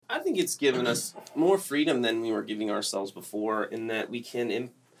think it's given us more freedom than we were giving ourselves before, in that we can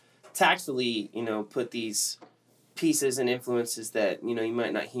tactfully, put these pieces and influences that, you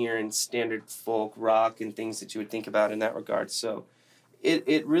might not hear in standard folk rock and things that you would think about in that regard. So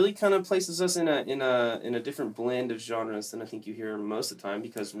it really kind of places us in a different blend of genres than I think you hear most of the time,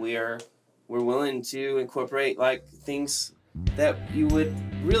 because we're willing to incorporate like things that you would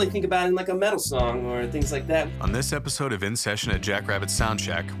really think about in like a metal song or things like that. On this episode of In Session at Jackrabbit Sound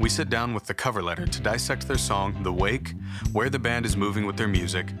Shack, we sit down with The Cover Letter to dissect their song, The Wake, where the band is moving with their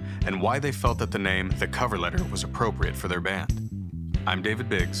music, and why they felt that the name The Cover Letter was appropriate for their band. I'm David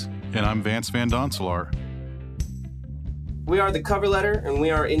Biggs. And I'm Vance Van Donselaar. We are The Cover Letter, and we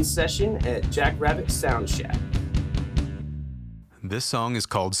are in session at Jackrabbit Sound Shack. This song is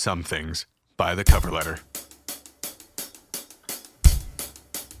called Some Things by The Cover Letter.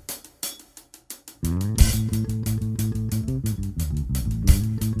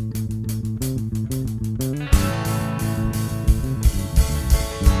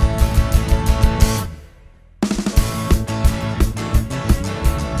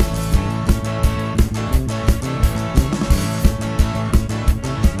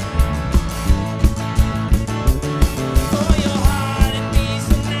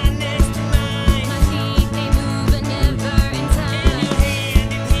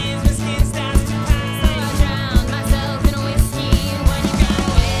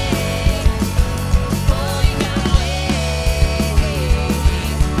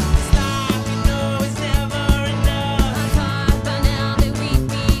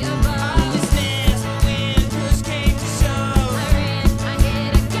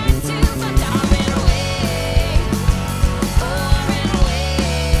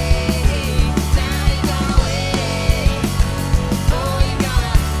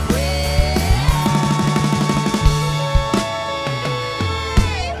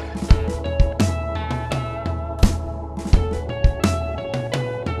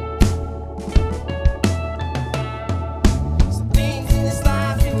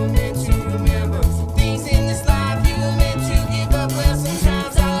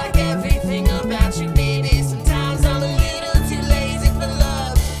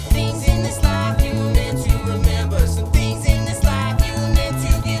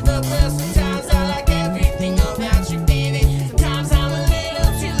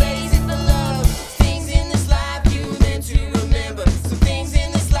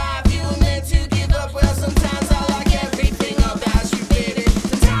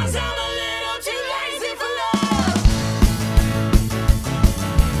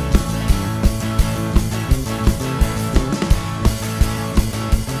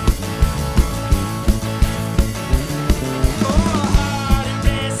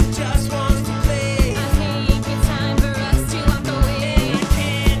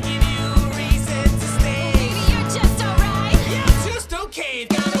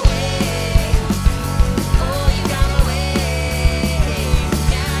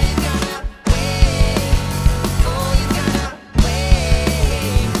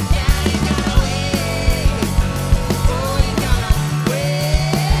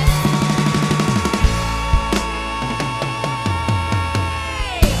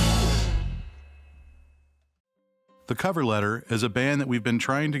 The Cover Letter is a band that we've been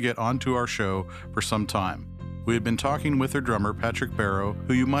trying to get onto our show for some time. We had been talking with their drummer, Patrick Barrow,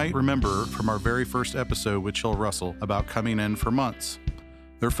 who you might remember from our very first episode with Chill Russell about coming in for months.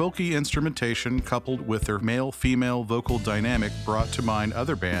 Their folky instrumentation, coupled with their male-female vocal dynamic, brought to mind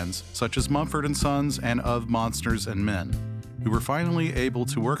other bands such as Mumford & Sons and Of Monsters and Men. We were finally able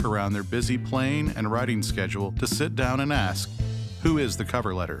to work around their busy playing and writing schedule to sit down and ask, who is The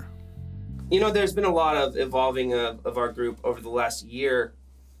Cover Letter? There's been a lot of evolving of our group over the last year.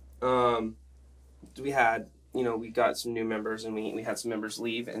 We got some new members, and we had some members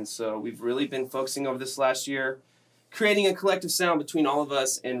leave, and so we've really been focusing over this last year, creating a collective sound between all of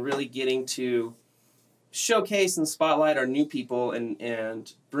us and really getting to showcase and spotlight our new people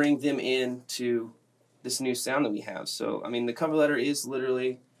and bring them into this new sound that we have. So, the Cover Letter is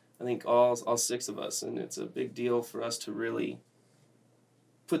literally, I think, all six of us, and it's a big deal for us to really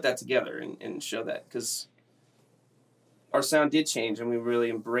put that together and show that, because our sound did change and we really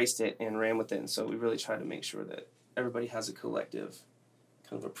embraced it and ran with it, and so we really try to make sure that everybody has a collective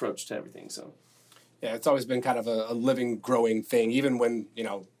kind of approach to everything. So yeah, it's always been kind of a living, growing thing, even when,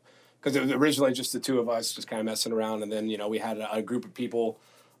 because it was originally just the two of us just kind of messing around, and then, we had a group of people,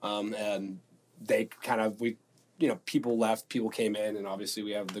 and they kind of, people left, people came in, and obviously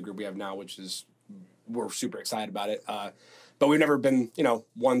we have the group we have now, which is, we're super excited about it. But we've never been,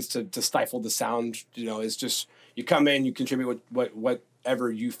 ones to stifle the sound. It's just, you come in, you contribute what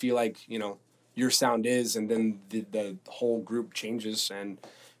whatever you feel like, your sound is, and then the whole group changes. And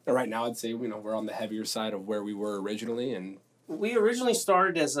right now I'd say, we're on the heavier side of where we were originally. And we originally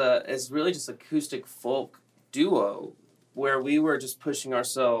started as really just acoustic folk duo, where we were just pushing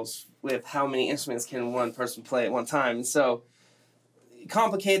ourselves with how many instruments can one person play at one time. And so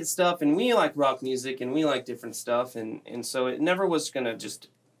complicated stuff, and we like rock music and we like different stuff, and so it never was gonna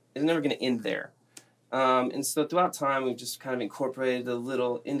end there. And so throughout time we've just kind of incorporated the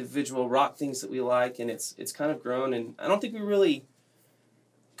little individual rock things that we like, and it's kind of grown. And I don't think we really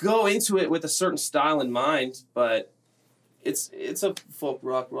go into it with a certain style in mind, but it's a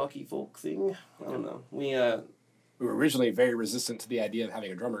rocky folk thing. I don't know. We were originally very resistant to the idea of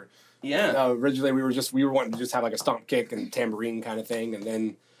having a drummer. Yeah. Originally we were wanting to just have like a stomp kick and tambourine kind of thing, and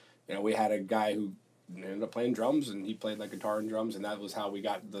then we had a guy who ended up playing drums, and he played like guitar and drums, and that was how we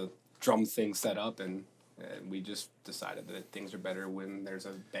got the drum thing set up. And we just decided that things are better when there's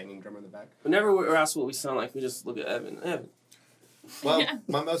a banging drum in the back. Whenever we're asked what we sound like, we just look at Evan. Well,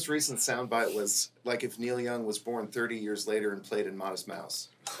 my most recent soundbite was like if Neil Young was born 30 years later and played in Modest Mouse.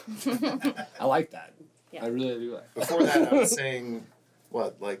 I like that. Yeah. I really do like that. Before that, I was saying,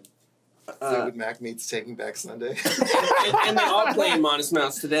 Fleetwood Mac meets Taking Back Sunday. and they all play in Modest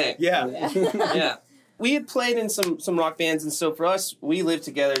Mouse today. Yeah. Yeah. We had played in some rock bands, and so for us, we lived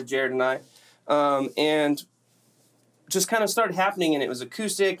together, Jared and I, and just kind of started happening, and it was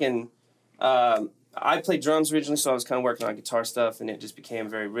acoustic, and I played drums originally, so I was kind of working on guitar stuff, and it just became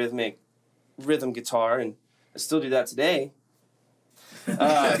very rhythm guitar, and I still do that today. And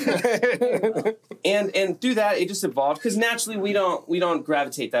through that, it just evolved, because naturally we don't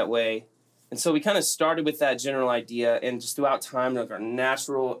gravitate that way. And so we kind of started with that general idea, and just throughout time, like, our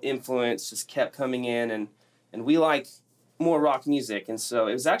natural influence just kept coming in, and we like more rock music. And so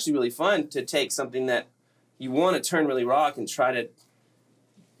it was actually really fun to take something that you want to turn really rock and try to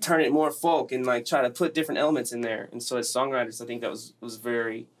turn it more folk, and like try to put different elements in there. And so as songwriters, I think that was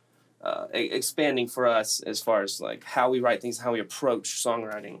very expanding for us as far as like how we write things, how we approach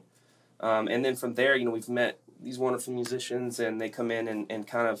songwriting. And then from there, we've met these wonderful musicians, and they come in and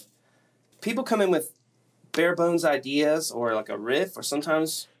kind of, people come in with bare bones ideas or like a riff, or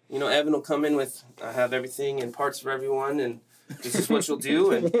sometimes, Evan will come in with, I have everything and parts for everyone, and this is what you'll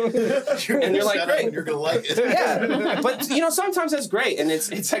do. And you're like, great. You're going to like it. Yeah. But, sometimes that's great. And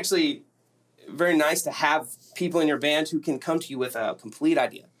it's actually very nice to have people in your band who can come to you with a complete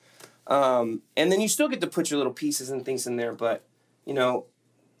idea. And then you still get to put your little pieces and things in there, but,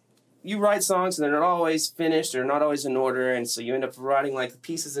 you write songs and they're not always finished, they're not always in order, and so you end up writing like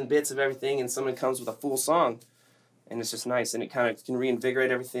pieces and bits of everything, and someone comes with a full song, and it's just nice, and it kind of can reinvigorate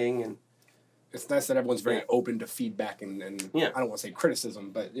everything. And it's nice that everyone's very open to feedback and yeah. I don't want to say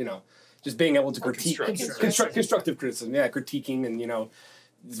criticism, but just being able to critique constructive criticism, critiquing, and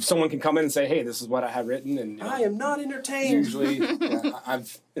someone can come in and say, hey, this is what I have written, and I am not entertained. Usually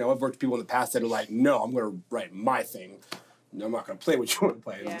I've worked with people in the past that are like, no, I'm going to write my thing. I'm not going to play what you want to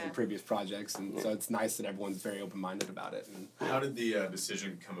play in previous projects, and so it's nice that everyone's very open-minded about it. And how did the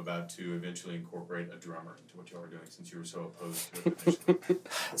decision come about to eventually incorporate a drummer into what you all were doing, since you were so opposed to it initially?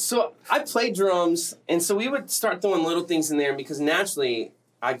 So I played drums, and so we would start throwing little things in there, because naturally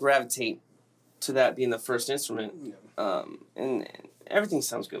I gravitate to that being the first instrument. Yeah. And everything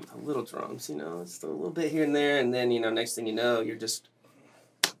sounds good with the little drums, it's a little bit here and there, and then, next thing you know, you're just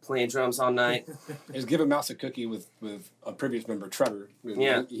playing drums all night. Just give a mouse a cookie with a previous member, Trevor.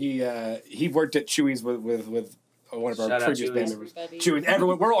 Yeah. He worked at Chewy's with one of our Shout out previous band members. Chewy.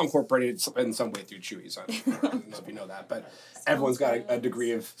 Everyone, we're all incorporated in some way through Chewy's. I don't know if you know that, but everyone's got a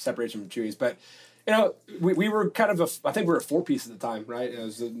degree of separation from Chewy's. But we were kind of I think we were a 4-piece at the time, right?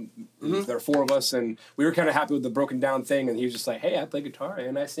 There were 4 of us, and we were kind of happy with the broken down thing. And he was just like, "Hey, I play guitar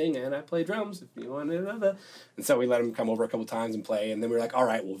and I sing and I play drums. If you want to," and so we let him come over a couple times and play. And then we were like, "All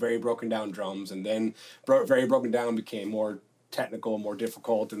right, well, very broken down drums." And then very broken down became more technical, more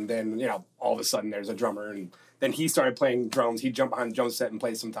difficult. And then all of a sudden there's a drummer, and then he started playing drums. He'd jump behind the drum set and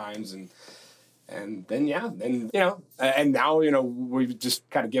play sometimes, and then and now we've just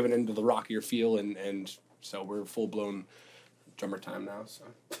kind of given into the rockier feel, and so we're full blown drummer time now. So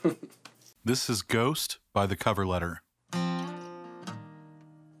This is Ghost by The Cover Letter.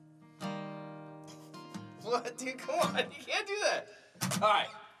 What, dude? Come on, you can't do that. All right,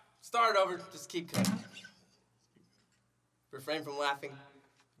 start it over. Just keep cutting. Refrain from laughing.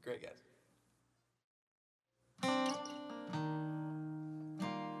 Great, guys.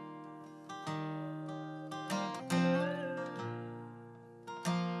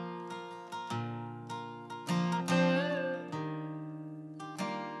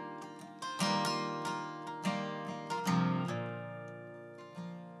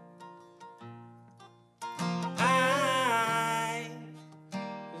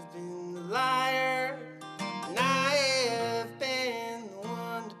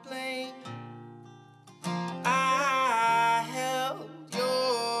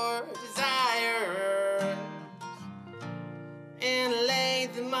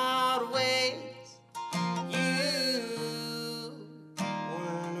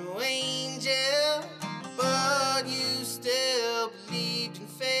 believed in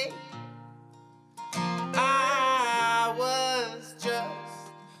fate. I was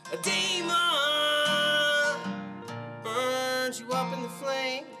just a demon, burned you up in the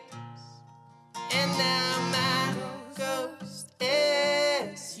flames, and now my ghost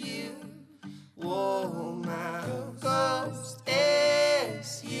is you. Whoa, my ghost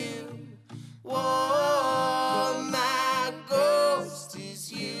is you. Whoa, my ghost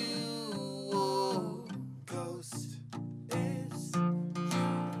is you. Whoa, ghost is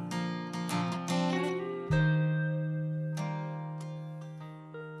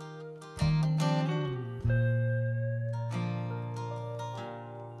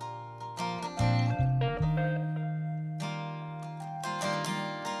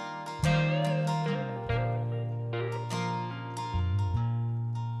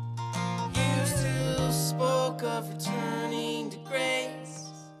You still spoke of returning to grace,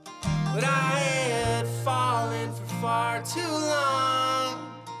 but I had fallen for far too long.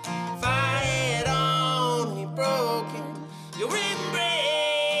 If I had only broken your embrace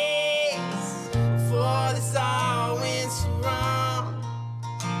before this all went so wrong.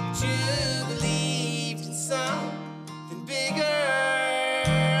 But you believed in something bigger.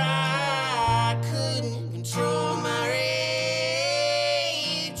 I couldn't control my rage.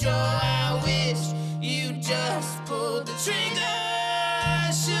 Oh, I wish you just pulled the trigger.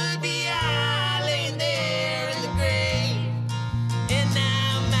 Should be I laying there in the grave, and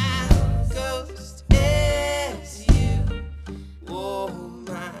now my ghost is you. Whoa,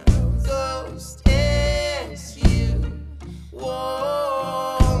 my ghost is you.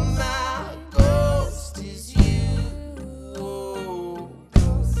 Whoa, my ghost is you. Whoa,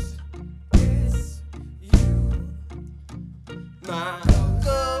 ghost is you. My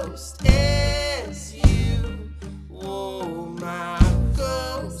ghost is you. Whoa, my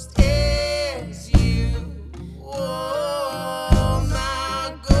ghost is you. Whoa,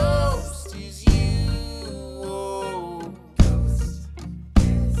 my ghost is you. Whoa, ghost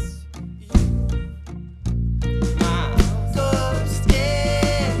is you. My ghost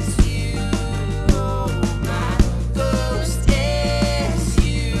is you. Whoa, my ghost is you.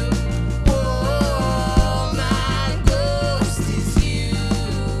 Whoa, my ghost is you.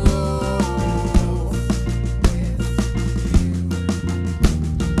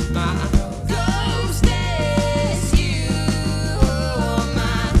 My ghost is you. My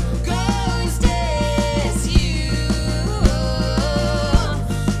ghost is you.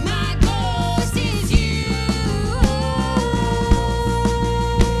 My ghost is you.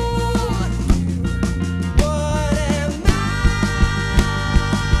 What am I?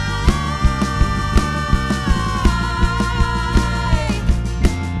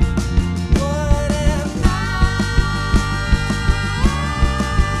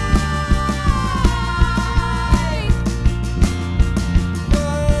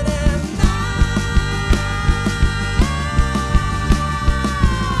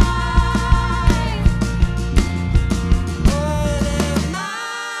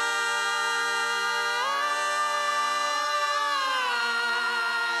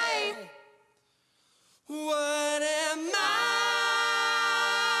 What am I? What am I?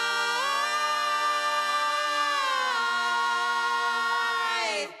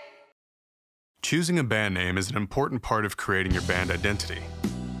 Choosing a band name is an important part of creating your band identity.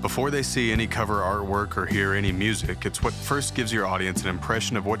 Before they see any cover artwork or hear any music, it's what first gives your audience an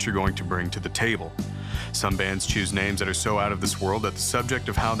impression of what you're going to bring to the table. Some bands choose names that are so out of this world that the subject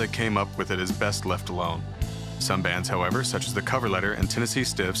of how they came up with it is best left alone. Some bands, however, such as the Cover Letter and Tennessee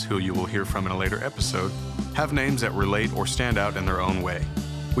Stiffs, who you will hear from in a later episode, have names that relate or stand out in their own way.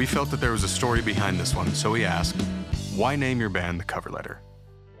 We felt that there was a story behind this one, so we asked, why name your band the Cover Letter?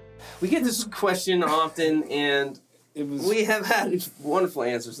 We get this question often, and we have had wonderful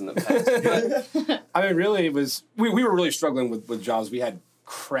answers in the past. But I mean, really, it was we were really struggling with jobs. We had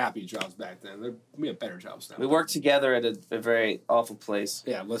crappy jobs back then. We have better jobs now. we worked together at a very awful place.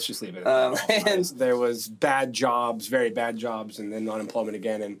 Yeah, let's just leave it at that. And There was bad jobs, very bad jobs, and then unemployment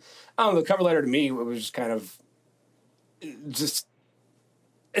again. And I don't know, the Cover Letter to me, it was just kind of it's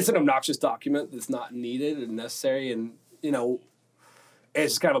an obnoxious document that's not needed and necessary. And, you know,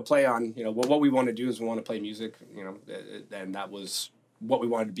 it's kind of a play on, you know, what we want to do is we want to play music, you know, and that was what we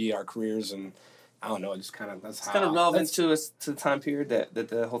wanted to be our careers. And I don't know, it's kind of relevant to us, to the time period that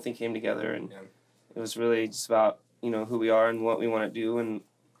the whole thing came together. And it was really just about, you know, who we are and what we want to do. And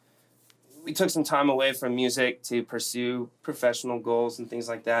we took some time away from music to pursue professional goals and things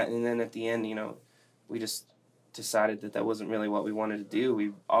like that. And then at the end, you know, we just decided that wasn't really what we wanted to do.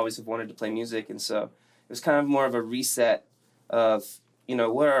 We always have wanted to play music. And so it was kind of more of a reset of, you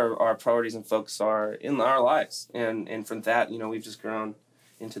know, where our priorities and focus are in our lives. And from that, you know, we've just grown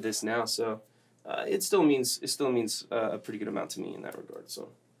into this now. So it still means a pretty good amount to me in that regard. So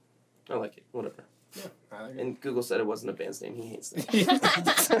I like it. Whatever. Yeah, I like it. And Google said it wasn't a band's name. He hates that.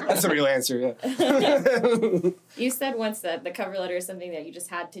 That's the real answer. Yeah. You said once that the cover letter is something that you just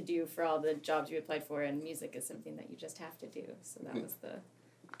had to do for all the jobs you applied for, and music is something that you just have to do. So that was the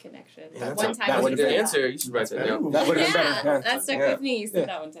connection. Yeah, one time that That was a would've good you said answer. You should write that down. That would have been better. Yeah, Yeah. that stuck Yeah. with me. You said Yeah.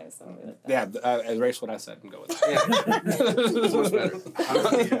 that one time, so I'm with that. Yeah, erase what I said and go with it. Much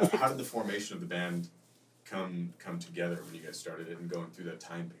better. How did the formation of the band come together when you guys started it and going through that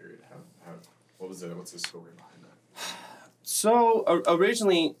time period? What's the story behind that? So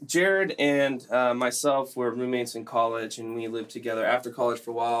originally, Jared and myself were roommates in college, and we lived together after college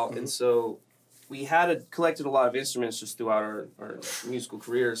for a while. And so we collected a lot of instruments just throughout our musical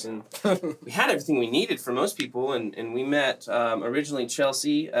careers, and we had everything we needed for most people. And we met originally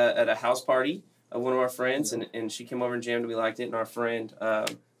Chelsea at a house party of one of our friends, and she came over and jammed, and we liked it. And our friend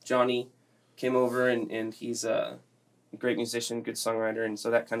Johnny came over, and he's a great musician, good songwriter, and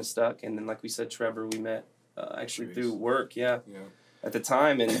so that kind of stuck. And then, like we said, Trevor, we met actually through work, at the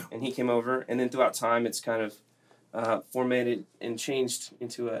time, and he came over. And then throughout time, it's kind of formatted and changed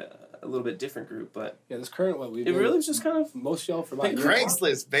into a little bit different group. But Yeah, this current one we it really was just kind of most y'all for about a year.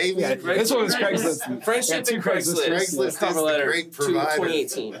 Craigslist, baby. Yeah, this one was Craigslist. friendship Yeah, and two Craigslist. Craigslist cover is the letter great to provider.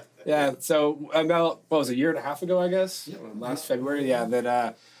 2018. Yeah, so about what was it, a year and a half ago, I guess, last February. Yeah, that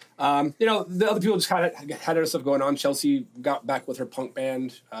the other people just kind of had other stuff going on. Chelsea got back with her punk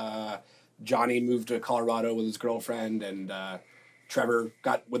band. Johnny moved to Colorado with his girlfriend, and Trevor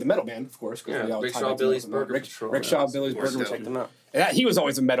got with a metal band, of course. 'Cause Yeah, we all Rickshaw tied up Billy's together. Burger Patrol. Rickshaw Billy's Worked Burger out. Check Patrol. them out. And he was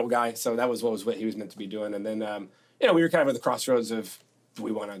always a metal guy, so that was what he was meant to be doing. And then, we were kind of at the crossroads of, do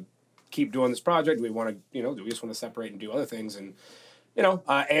we want to keep doing this project? Do we want to, do we just want to separate and do other things? And,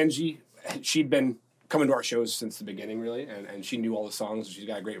 Angie, she'd been coming to our shows since the beginning, really, and she knew all the songs, and she's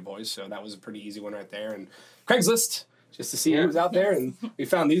got a great voice, so that was a pretty easy one right there. And Craigslist, just to see who was out there, and we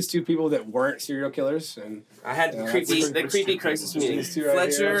found these two people that weren't serial killers, and I had Yeah, creepy that's Craigslist meetings. These two right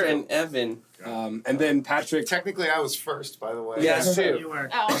Fletcher here. and Evan. and then Patrick. Technically, I was first, by the way. Yeah, that's You true. were.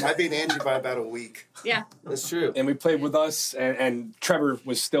 Oh, I beat Angie by about a week. yeah. That's true. And we played with us, and Trevor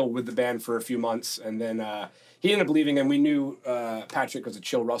was still with the band for a few months, and then he ended up leaving, and we knew Patrick was a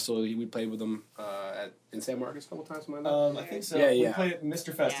Chill Russell. We played with him in San Marcos a couple times. I think so. Yeah, We yeah. played at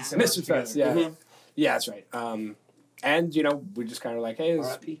Mr. Fest. Yeah. in San Marcos Mr. Fest, together. yeah. Yeah, that's right. And, we just kind of like, hey, is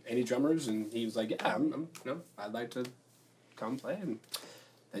R.I.P. any drummers? And he was like, yeah, I'd like to come play. And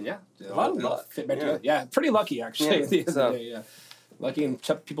then, yeah. A lot of luck. Fit back Yeah. together. Yeah, pretty lucky, actually, Yeah, at the end so- of the day, yeah. Lucky and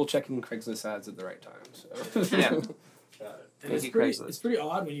people checking Craigslist ads at the right time. So. Yeah. And Thank it's you, pretty, Craigslist. it's pretty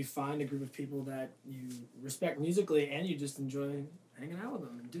odd when you find a group of people that you respect musically and you just enjoy hanging out with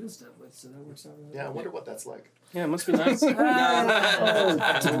them and doing stuff with. So that works out really Yeah, I well. wonder what that's like. Yeah, it must be nice. And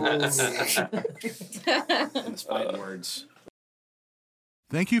the fighting words.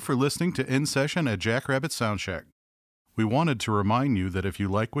 Thank you for listening to In Session at Jackrabbit Soundcheck. We wanted to remind you that if you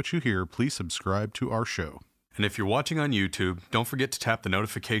like what you hear, please subscribe to our show. And if you're watching on YouTube, don't forget to tap the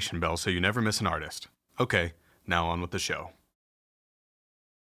notification bell so you never miss an artist. Okay, now on with the show.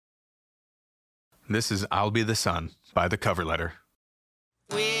 This is I'll Be the Sun by The Cover Letter.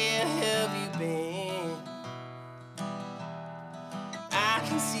 Where have you been? I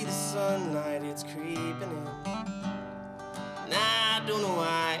can see the sunlight, it's creeping in. And I don't know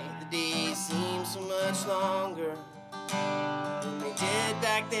why the days seem so much longer than they did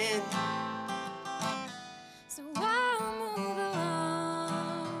back then. So I'll move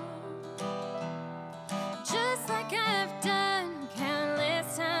along, just like I've done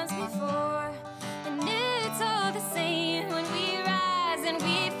countless times before. And it's all the same when we rise and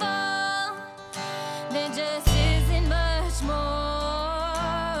we fall. There just isn't much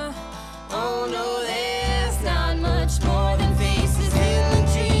more. Oh no, there's not much more than faces in the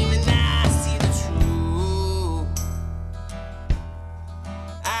dream, and I see the truth.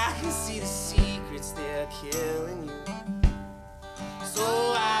 I can see the secrets they're killing you. So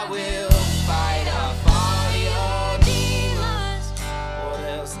I will fight off all your demons. What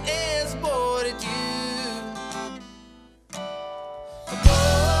else is more to do?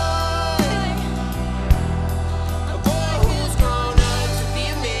 A boy who's grown up to be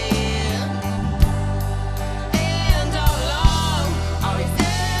a man, and all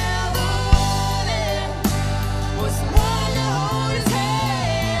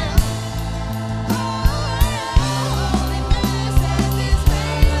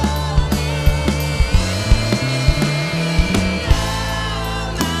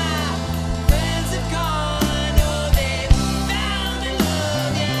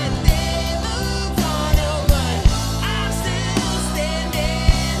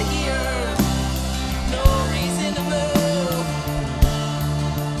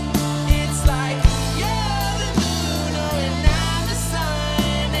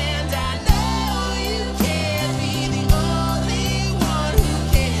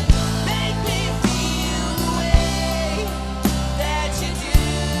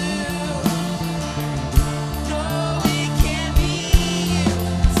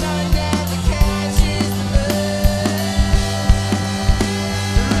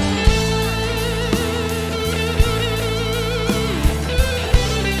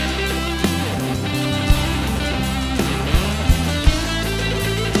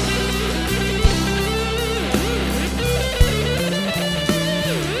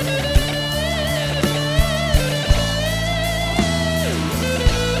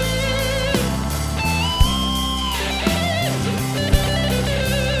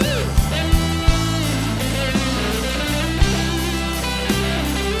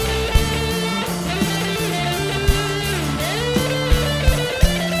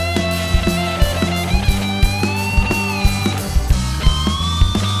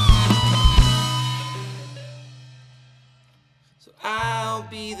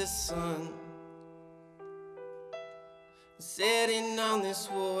be the sun, setting on this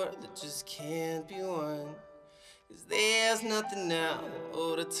war that just can't be won. 'Cause there's nothing now,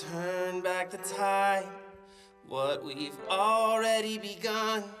 oh, to turn back the tide, what we've already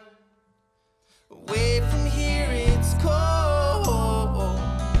begun. Away from here it's cold,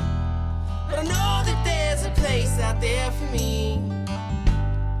 but I know that there's a place out there for me.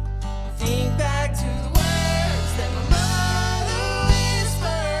 Think back to the words that my mother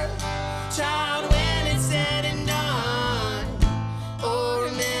whispered, child, when it's said and done. Oh,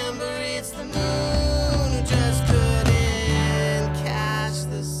 remember it's the moon who just couldn't catch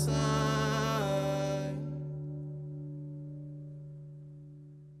the sun.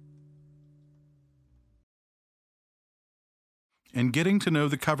 In getting to know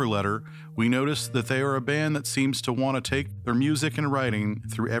the Cover Letter, we noticed that they are a band that seems to want to take their music and writing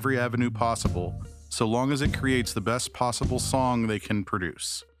through every avenue possible, so long as it creates the best possible song they can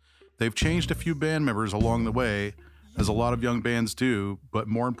produce. They've changed a few band members along the way, as a lot of young bands do, but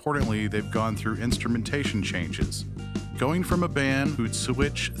more importantly, they've gone through instrumentation changes. Going from a band who'd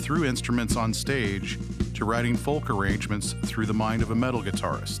switch through instruments on stage to writing folk arrangements through the mind of a metal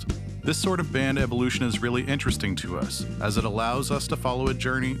guitarist. This sort of band evolution is really interesting to us, as it allows us to follow a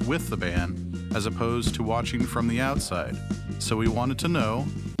journey with the band, as opposed to watching from the outside. So we wanted to know,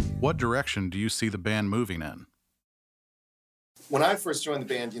 what direction do you see the band moving in? When I first joined the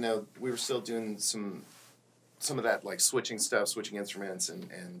band, we were still doing some of that, like switching stuff, switching instruments,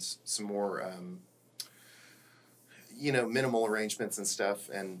 and some more, minimal arrangements and stuff.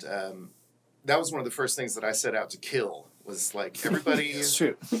 And that was one of the first things that I set out to kill. Was like, everybody,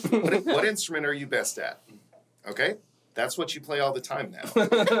 what instrument are you best at? Okay, that's what you play all the time now.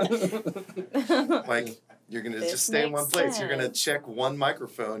 Like, you're going to just stay in one place. You're going to check one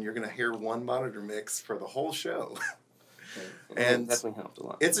microphone. You're going to hear one monitor mix for the whole show. And definitely helped a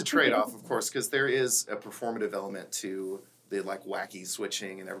lot. It's a trade-off, of course, because there is a performative element to the like wacky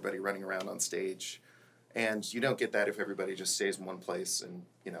switching and everybody running around on stage. And you don't get that if everybody just stays in one place and,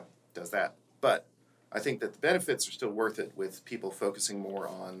 does that. But I think that the benefits are still worth it with people focusing more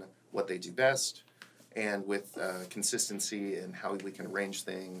on what they do best and with consistency and how we can arrange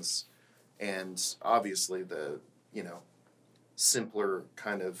things. And obviously the, simpler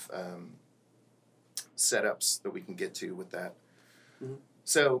kind of setups that we can get to with that. Mm-hmm.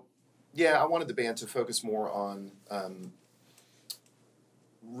 So, yeah, I wanted the band to focus more on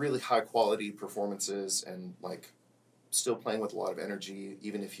really high quality performances and like still playing with a lot of energy,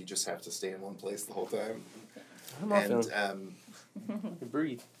 even if you just have to stay in one place the whole time. And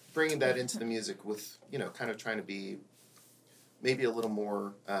breathe. Bringing that into the music with, kind of trying to be maybe a little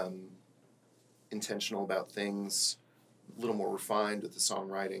more intentional about things, a little more refined with the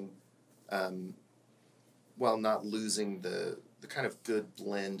songwriting, while not losing the kind of good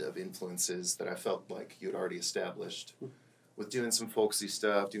blend of influences that I felt like you had already established. With doing some folksy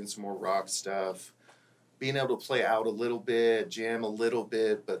stuff, doing some more rock stuff, being able to play out a little bit, jam a little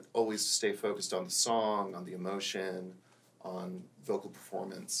bit, but always stay focused on the song, on the emotion, on vocal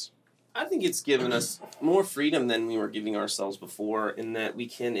performance. I think it's given us more freedom than we were giving ourselves before, in that we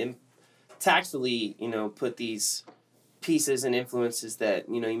can tactfully, put these pieces and influences that,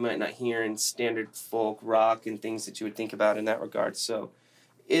 you might not hear in standard folk rock and things that you would think about in that regard. So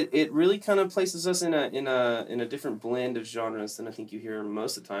it really kind of places us in a different blend of genres than I think you hear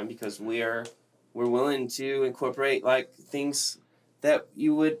most of the time, because we're willing to incorporate like things that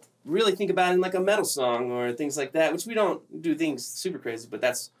you would really think about in like a metal song or things like that, which we don't do things super crazy, but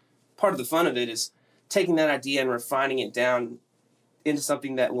that's part of the fun of it, is taking that idea and refining it down into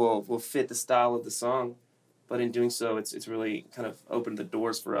something that will fit the style of the song. But in doing so, it's really kind of opened the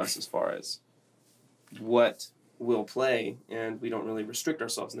doors for us as far as what we'll play, and we don't really restrict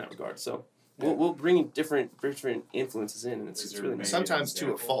ourselves in that regard. So we'll bring different influences in, and it's really nice. Sometimes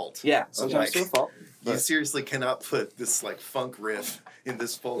to a fault. Yeah, sometimes to a fault. You seriously cannot put this like funk riff in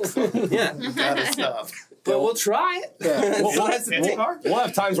this folk song. Yeah. You've got to stop. But we'll try it. Yeah. We'll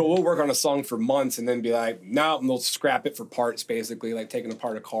have times where we'll work on a song for months and then be like, no, and they'll scrap it for parts, basically, like taking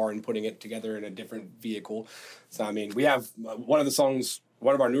apart a car and putting it together in a different vehicle. So, I mean, we have one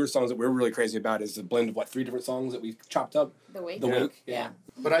of our newer songs that we're really crazy about is a blend of 3 different songs that we've chopped up. The Wake. The Wake, yeah.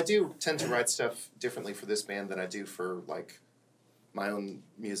 But I do tend to write stuff differently for this band than I do for like my own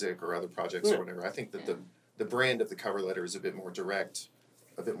music or other projects or whatever. I think that the brand of the Cover Letter is a bit more direct,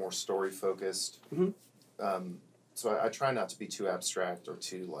 a bit more story focused. Mm-hmm. So I try not to be too abstract or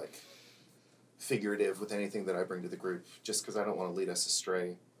too like figurative with anything that I bring to the group, just because I don't want to lead us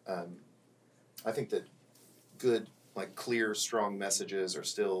astray. I think that good, like clear, strong messages are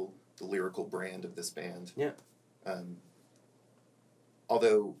still the lyrical brand of this band. Yeah.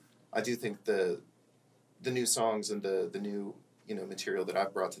 although I do think the new songs and the new, you know, material that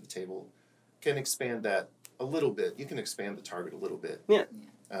I've brought to the table can expand that a little bit. You can expand the target a little bit. Yeah.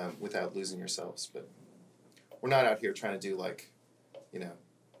 Without losing yourselves. But we're not out here trying to do like, you know,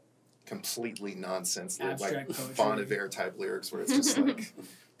 completely nonsense, like Bon Iver type lyrics where it's just like,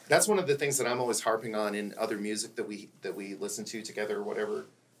 that's one of the things that I'm always harping on in other music that we listen to together or whatever.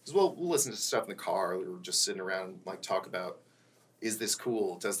 Because we'll listen to stuff in the car or just sitting around and like talk about, is this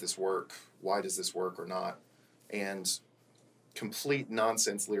cool? Does this work? Why does this work or not? And complete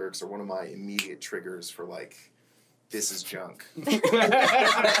nonsense lyrics are one of my immediate triggers for like, this is junk.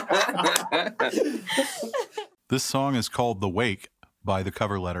 This song is called The Wake by The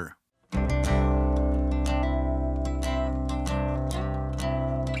Cover Letter.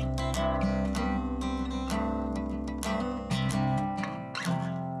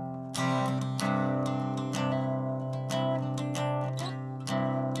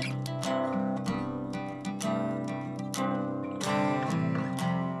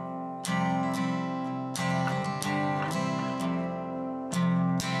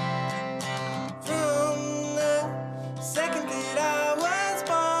 From the second that I was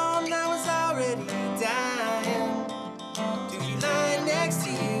born,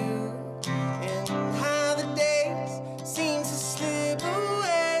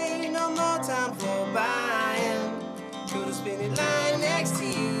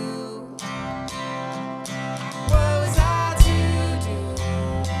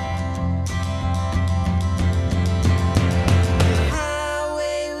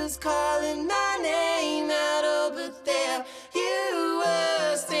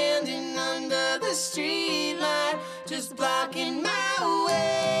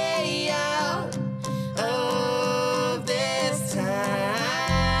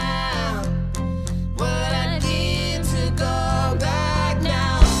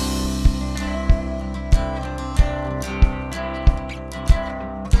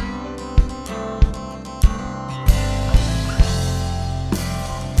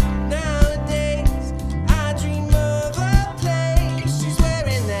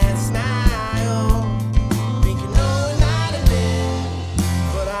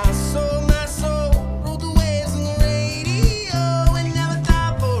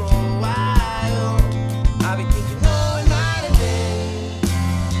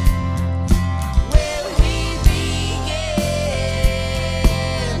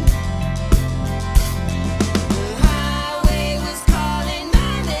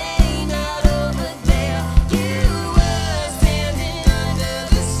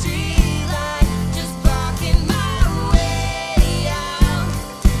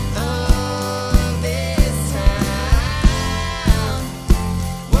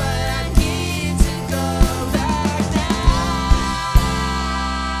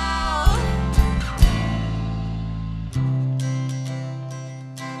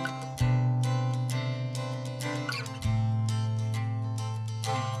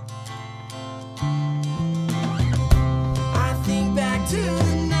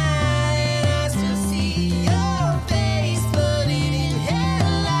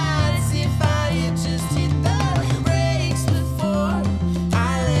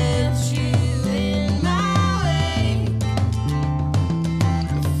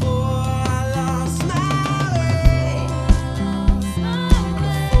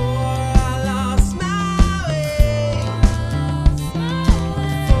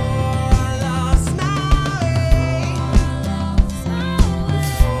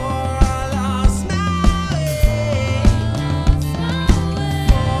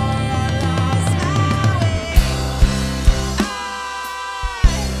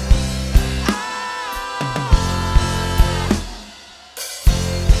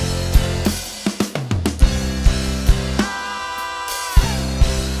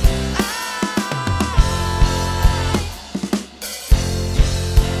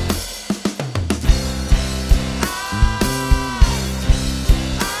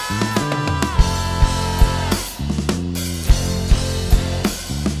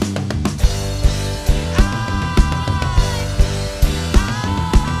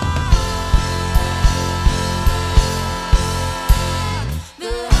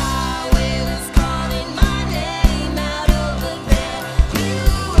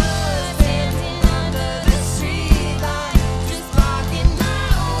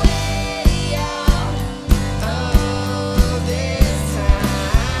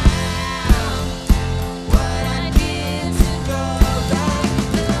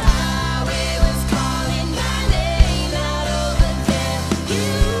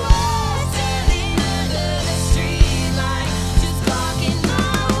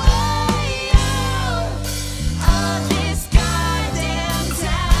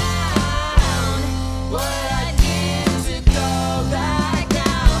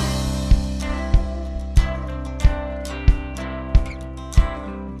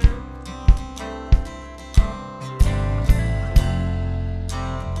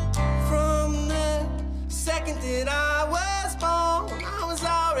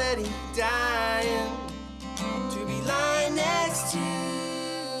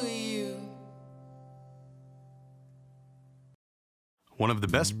 One of the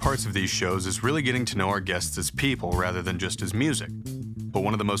best parts of these shows is really getting to know our guests as people rather than just as music. But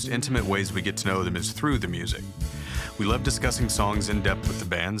one of the most intimate ways we get to know them is through the music. We love discussing songs in depth with the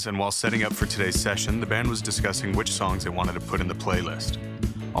bands, and while setting up for today's session, the band was discussing which songs they wanted to put in the playlist.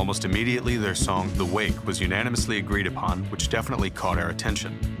 Almost immediately, their song, The Wake, was unanimously agreed upon, which definitely caught our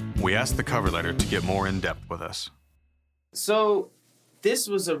attention. We asked the cover letter to get more in depth with us. So this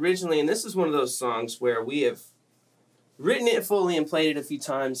was originally, and this is one of those songs where we have written it fully and played it a few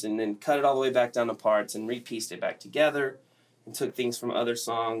times and then cut it all the way back down to parts and re-pieced it back together and took things from other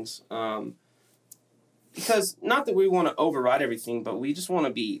songs. Because not that we want to override everything, but we just want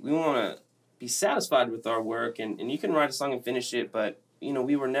to be satisfied with our work, and you can write a song and finish it, but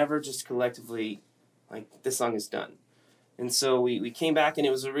we were never just collectively like, this song is done. And so we came back, and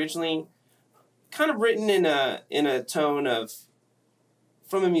it was originally kind of written in a tone of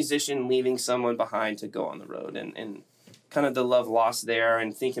from a musician leaving someone behind to go on the road, and kind of the love lost there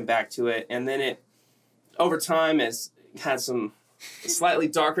and thinking back to it. And then it, over time, has had some slightly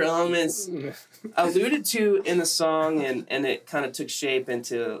darker elements alluded to in the song, and it kind of took shape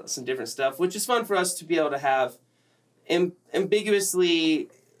into some different stuff, which is fun for us to be able to have ambiguously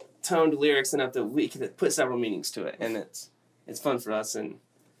toned lyrics enough that we can put several meanings to it, and it's fun for us, and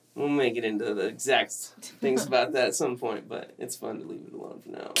we'll make it into the exact things about that at some point, but it's fun to leave it alone for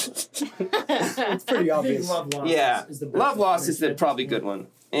now. It's pretty obvious. Love Lost Yeah, is the best. Love Lost is the probably good one,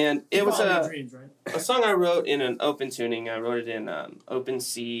 and it was Follow Your Dreams, right? a song I wrote in an open tuning. I wrote it in open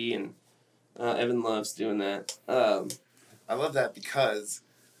C, and Evan loves doing that. I love that because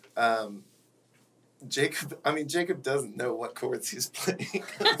Jacob doesn't know what chords he's playing.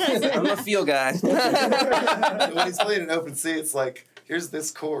 I'm a feel guy. When he's playing an open C, it's like, here's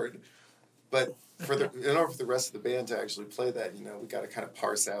this chord. But in order for the rest of the band to actually play that, we got to kind of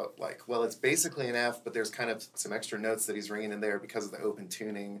parse out, like, well, it's basically an F, but there's kind of some extra notes that he's ringing in there because of the open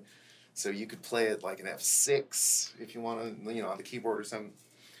tuning. So you could play it like an F6 if you want to, on the keyboard or something.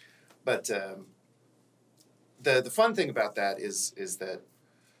 But the fun thing about that is that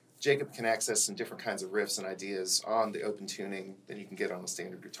Jacob can access some different kinds of riffs and ideas on the open tuning than you can get on a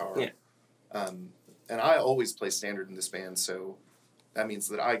standard guitar. Yeah. And I always play standard in this band, so that means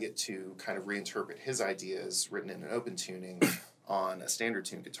that I get to kind of reinterpret his ideas written in an open tuning on a standard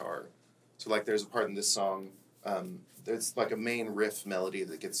tune guitar. So like there's a part in this song, there's like a main riff melody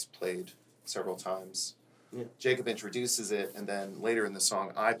that gets played several times. Yeah. Jacob introduces it, and then later in the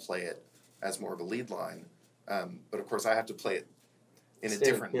song I play it as more of a lead line. But of course I have to play it in a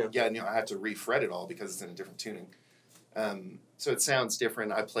different, I have to refret it all because it's in a different tuning. So it sounds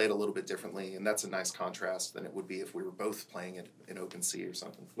different. I play it a little bit differently, and that's a nice contrast than it would be if we were both playing it in open C or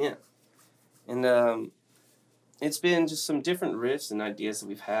something. Yeah. And it's been just some different riffs and ideas that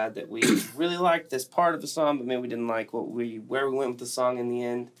we've had that we really liked this part of the song, but maybe we didn't like where we went with the song in the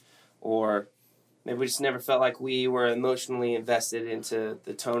end, or maybe we just never felt like we were emotionally invested into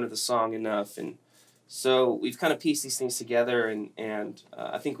the tone of the song enough. And so we've kind of pieced these things together, and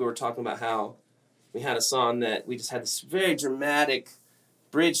I think we were talking about how we had a song that we just had this very dramatic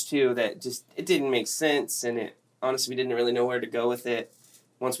bridge to that just, it didn't make sense, and it honestly, we didn't really know where to go with it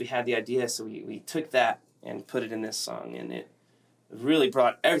once we had the idea, so we took that and put it in this song, and it really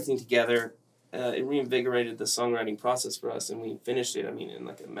brought everything together. It reinvigorated the songwriting process for us, and we finished it, in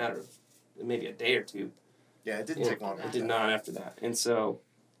like a matter of maybe a day or two. Yeah, it didn't take long. It did not after that, and so...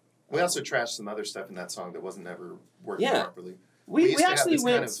 We also trashed some other stuff in that song that wasn't ever working properly. We used to actually have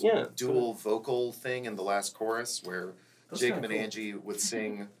went, this kind of dual vocal thing in the last chorus where Jacob and Angie would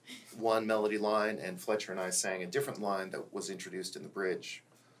sing one melody line and Fletcher and I sang a different line that was introduced in the bridge.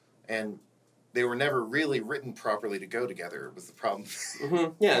 And they were never really written properly to go together was the problem.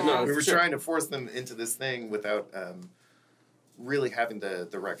 Mm-hmm. Yeah, no, we were trying to force them into this thing without really having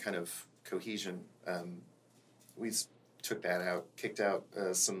the right kind of cohesion. We took that out, kicked out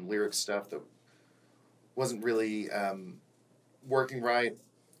some lyric stuff that wasn't really working right,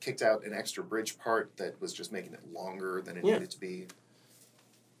 kicked out an extra bridge part that was just making it longer than it needed to be.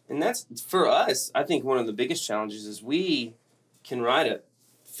 And that's, for us, I think one of the biggest challenges is we can write a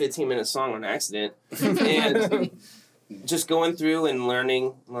 15-minute song on accident, and just going through and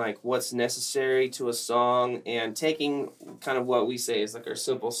learning like what's necessary to a song and taking kind of what we say is like our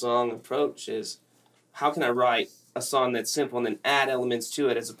simple song approach is how can I write a song that's simple and then add elements to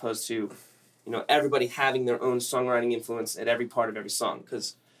it as opposed to everybody having their own songwriting influence at every part of every song,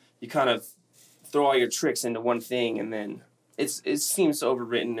 because you kind of throw all your tricks into one thing and then it seems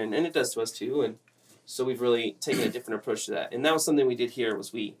overwritten, and it does to us too. And so we've really taken a different approach to that. And that was something we did here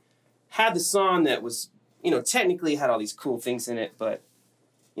was we had the song that was, technically had all these cool things in it, but,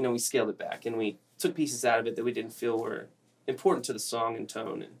 we scaled it back and we took pieces out of it that we didn't feel were important to the song and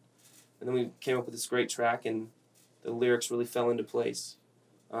tone. And then we came up with this great track, and the lyrics really fell into place.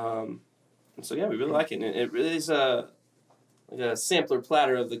 And so, yeah, we really like it. And it really is like a sampler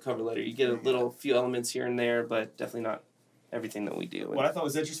platter of the cover letter. You get a few elements here and there, but definitely not everything that we do. What I thought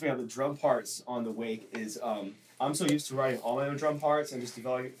was interesting about the drum parts on The Wake is I'm so used to writing all my own drum parts and just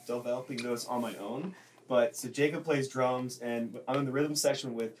developing those on my own. But so Jacob plays drums, and I'm in the rhythm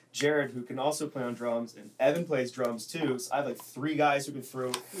section with Jared, who can also play on drums, and Evan plays drums too. So I have like 3 guys who can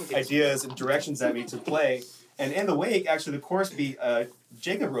throw ideas and directions at me to play. And in The Wake, actually, the chorus beat,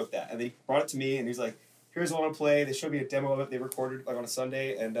 Jacob wrote that, and they brought it to me, and he's like, "Here's what I want to play." They showed me a demo of it. They recorded like on a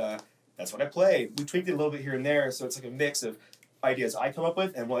Sunday, and that's what I played. We tweaked it a little bit here and there, so it's like a mix of ideas I come up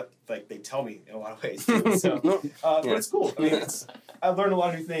with and what like they tell me in a lot of ways too. So, but it's cool. I mean, I've learned a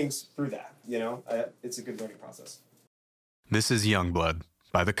lot of new things through that. You know, it's a good learning process. This is Youngblood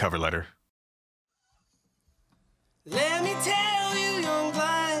by The Cover Letter. Let me tell you, young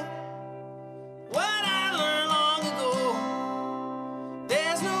blood, what I learned long ago.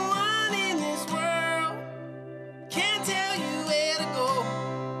 There's no one in this world can tell you where to go.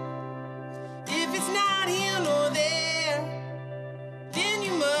 If it's not here nor there, then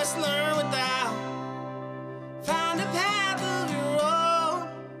you must learn without. Find a path of your own,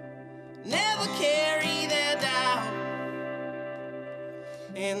 never carry that doubt.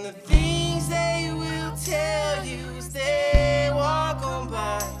 And the things they will tell you as they walk on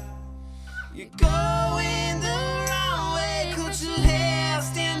by, you're going the wrong way. Cut your hair,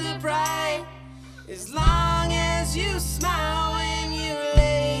 stand upright. As long as you smile when you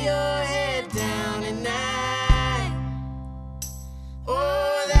lay your head down at night,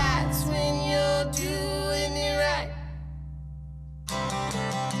 oh, that's when you're doing it right.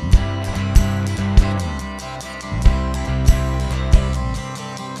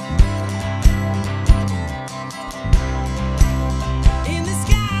 In the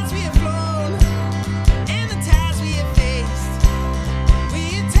skies we have flown, and the tides we have faced. We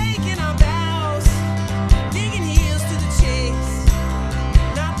have taken our bows, digging heels to the chase.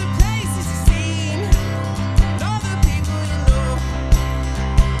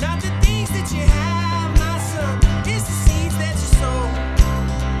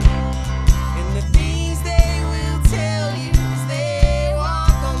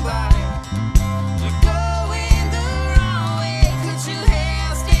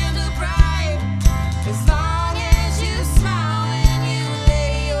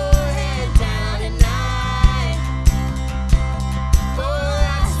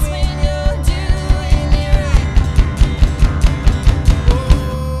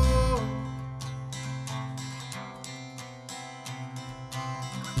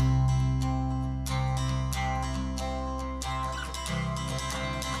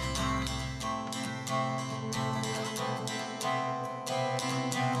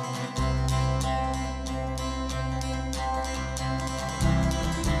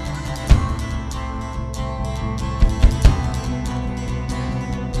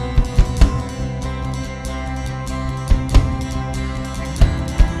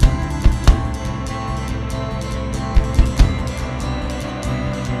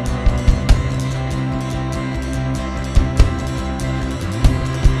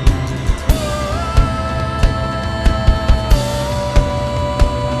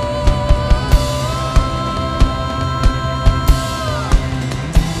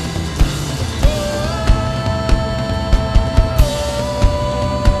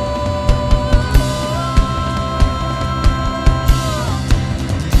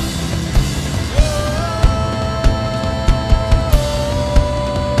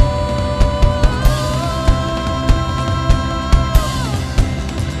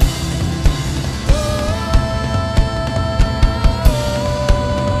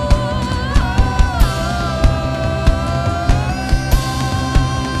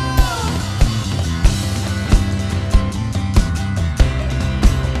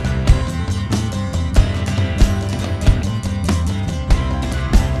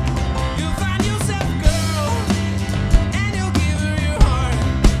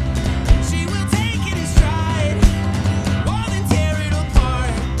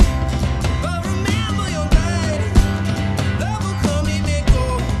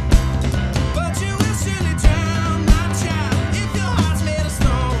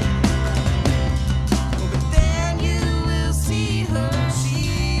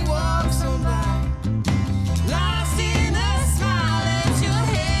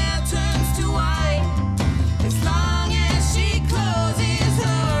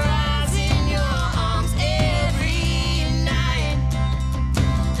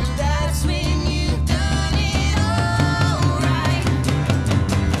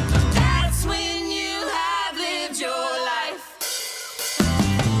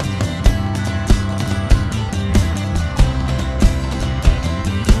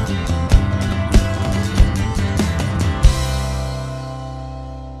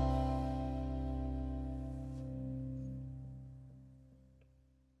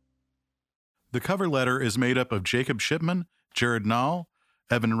 cover letter is made up of Jacob Shipman, Jared Nall,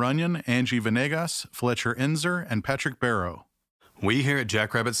 Evan Runyon, Angie Venegas, Fletcher Enzer, and Patrick Barrow. We here at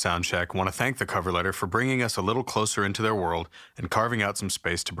Jackrabbit Soundcheck want to thank the cover letter for bringing us a little closer into their world and carving out some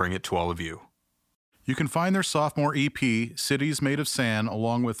space to bring it to all of you. You can find their sophomore EP, Cities Made of Sand,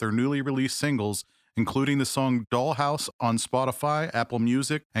 along with their newly released singles, including the song Dollhouse on Spotify, Apple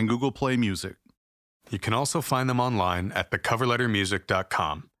Music, and Google Play Music. You can also find them online at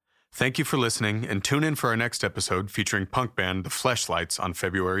thecoverlettermusic.com. Thank you for listening, and tune in for our next episode featuring punk band The Fleshlights on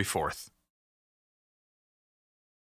February 4th.